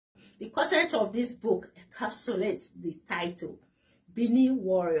The content of this book encapsulates the title, Benin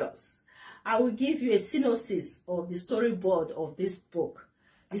Warriors. I will give you a synopsis of the storyboard of this book,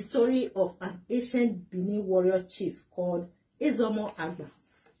 the story of an ancient Benin warrior chief called Ezomo Agba.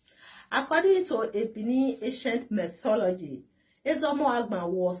 According to a Benin ancient mythology, Ezomo Agba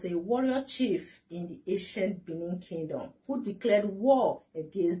was a warrior chief in the ancient Benin kingdom who declared war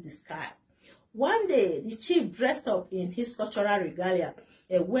against the sky. One day, the chief dressed up in his cultural regalia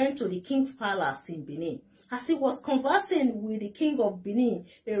and went to the king's palace in Benin. As he was conversing with the king of Benin,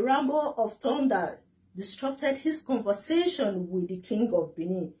 a rumble of thunder disrupted his conversation with the king of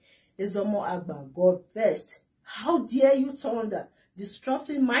Benin. Ezomo Agba got vexed. How dare you, thunder,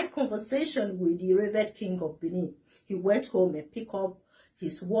 disrupting my conversation with the revered king of Benin? He went home and picked up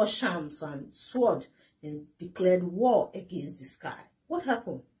his war shams and sword and declared war against the sky. What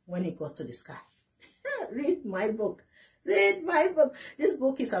happened when he got to the sky? Read my book. Read my book. This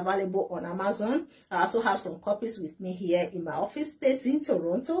book is available on Amazon. I also have some copies with me here in my office space in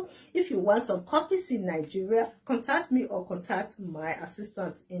Toronto. If you want some copies in Nigeria, contact me or contact my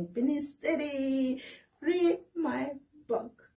assistant in Benin City. Read my book.